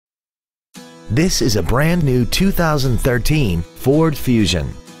This is a brand new 2013 Ford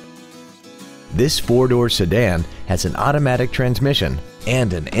Fusion. This four-door sedan has an automatic transmission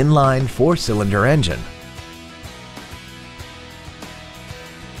and an inline four-cylinder engine.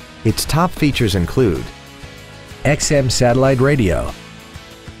 Its top features include XM satellite radio,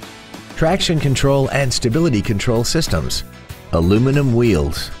 traction control and stability control systems, aluminum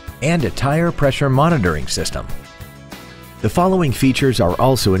wheels, and a tire pressure monitoring system. The following features are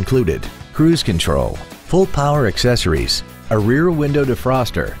also included: cruise control, full power accessories, a rear window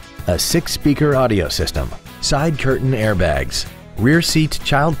defroster, a 6-speaker audio system, side curtain airbags, rear seat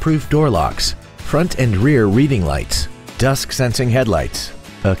child-proof door locks, front and rear reading lights, dusk sensing headlights,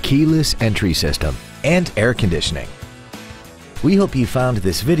 a keyless entry system, and air conditioning. We hope you found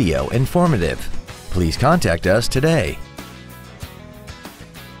this video informative. Please contact us today.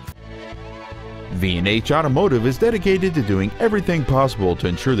 V&H Automotive is dedicated to doing everything possible to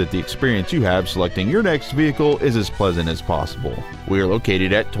ensure that the experience you have selecting your next vehicle is as pleasant as possible. We are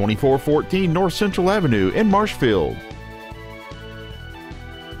located at 2414 North Central Avenue in Marshfield.